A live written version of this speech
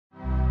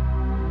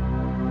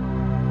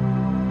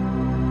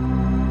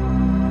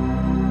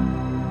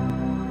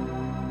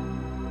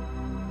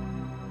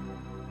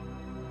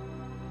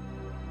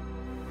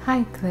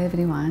Hi to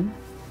everyone.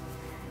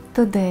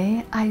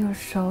 Today I will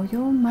show you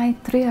my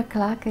 3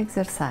 o'clock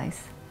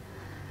exercise.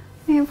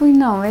 We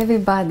know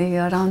everybody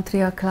around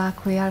 3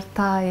 o'clock we are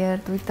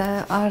tired, we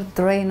are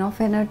drained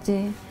of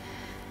energy.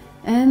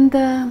 And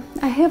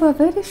I have a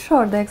very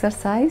short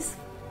exercise,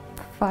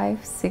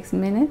 5-6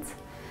 minutes.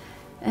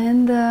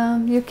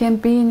 And you can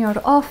be in your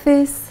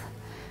office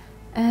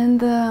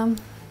and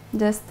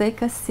just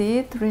take a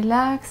seat,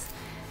 relax,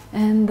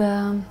 and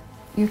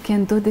you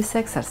can do this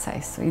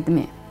exercise with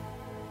me.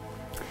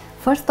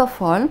 First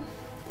of all,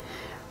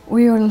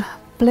 we will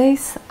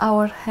place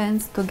our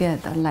hands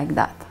together like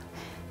that.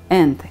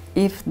 And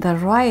if the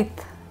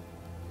right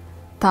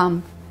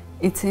thumb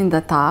is in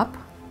the top,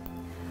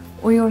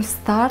 we will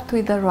start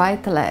with the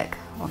right leg,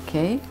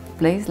 okay?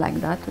 Place like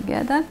that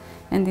together,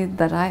 and if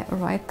the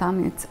right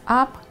thumb is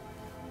up,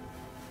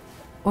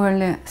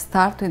 we'll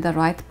start with the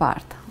right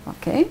part,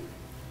 okay?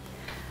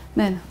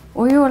 Then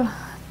we will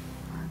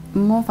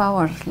move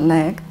our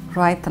leg,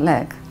 right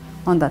leg,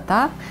 on the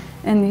top,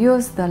 and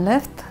use the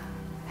left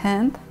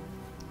hand,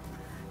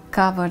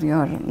 cover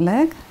your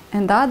leg,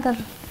 and the other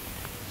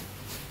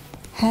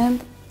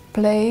hand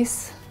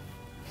place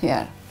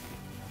here.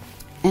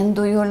 And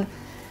we will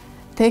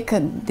take a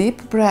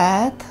deep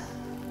breath.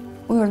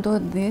 We will do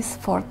this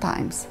 5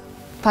 times.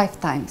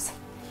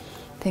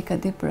 Take a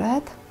deep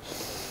breath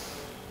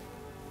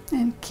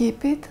and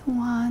keep it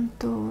 1,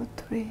 2,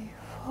 3,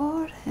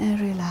 4, and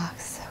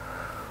relax.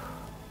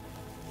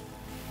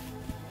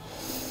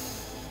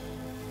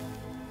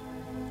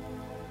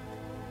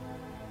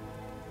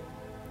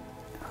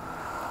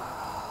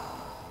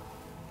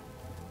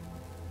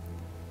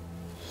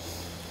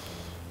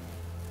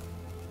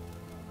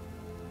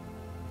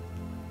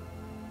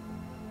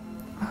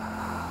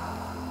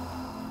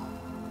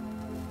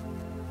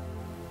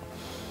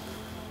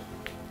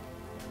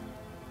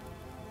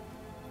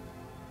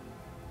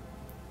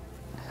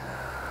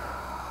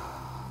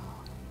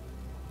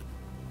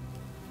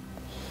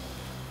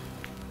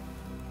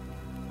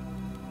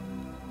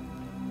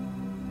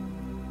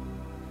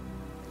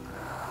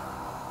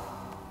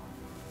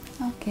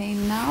 Okay,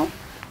 now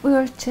we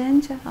will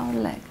change our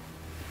leg.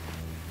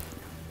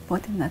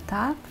 Put in the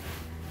top,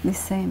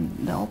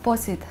 the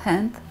opposite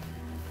hand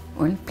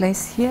we'll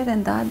place here,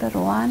 and the other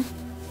one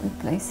we'll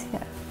place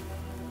here.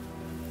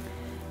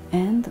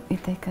 And we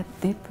take a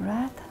deep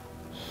breath.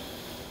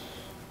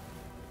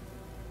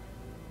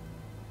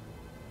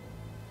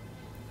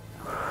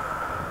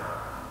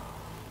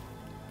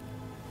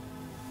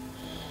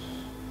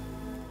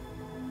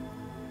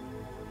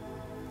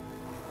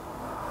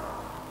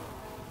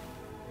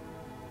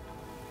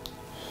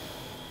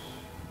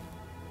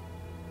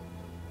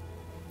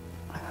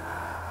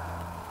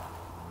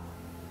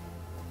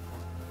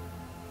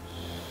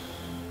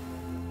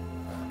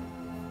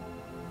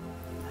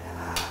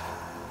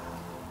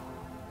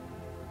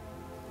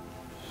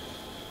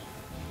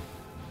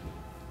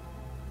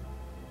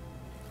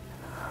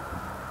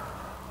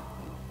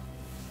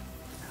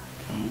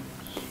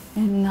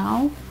 And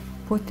now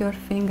put your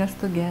fingers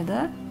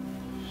together,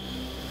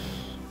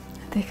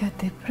 take a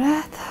deep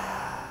breath,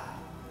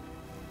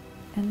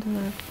 and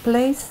we'll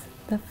place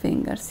the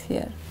fingers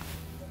here.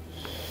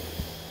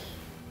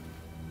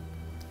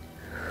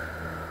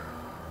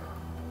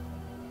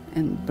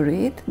 And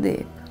breathe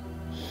deep.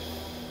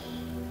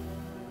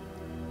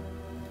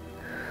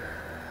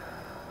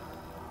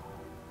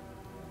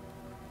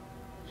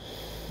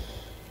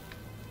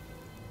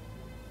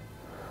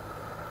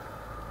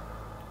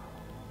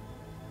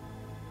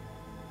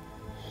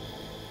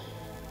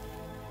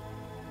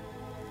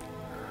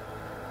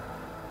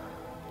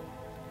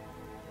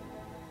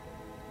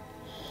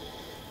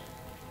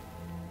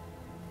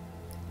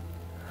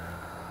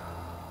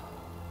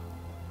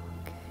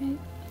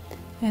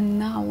 And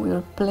now we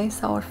will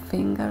place our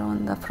finger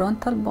on the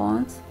frontal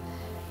bones,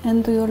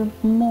 and we will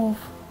move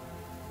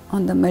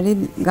on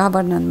the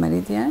governor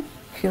meridian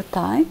a few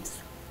times.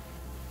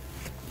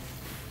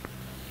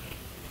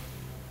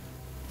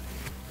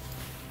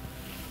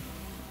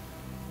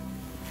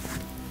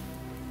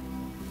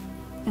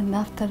 And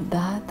after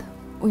that,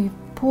 we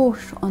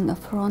push on the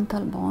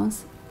frontal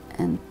bones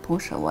and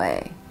push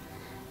away.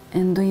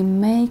 And we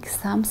make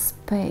some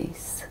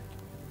space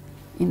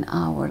in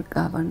our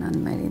governor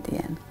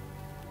meridian.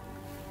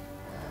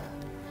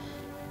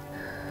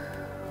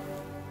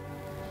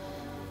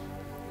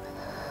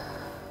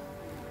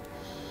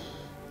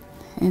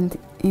 And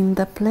in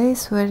the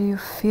place where you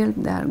feel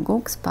there are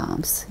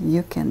goosebumps,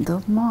 you can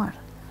do more.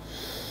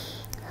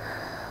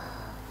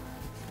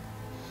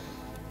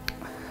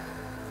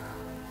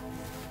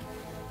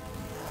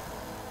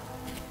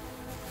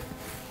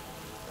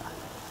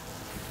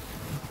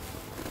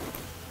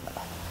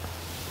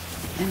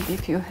 And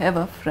if you have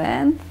a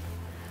friend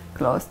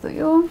close to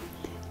you,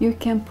 you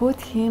can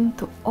put him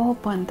to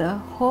open the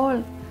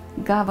whole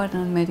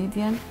governor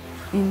meridian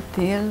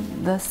until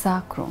the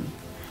sacrum.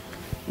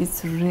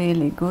 It's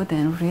really good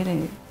and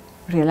really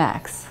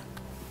relax.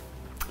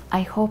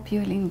 I hope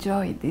you'll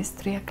enjoy this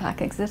 3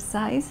 o'clock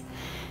exercise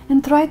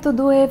and try to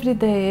do every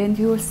day, and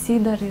you will see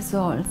the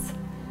results.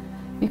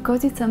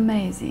 because it's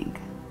amazing.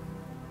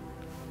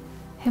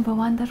 Have a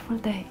wonderful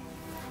day.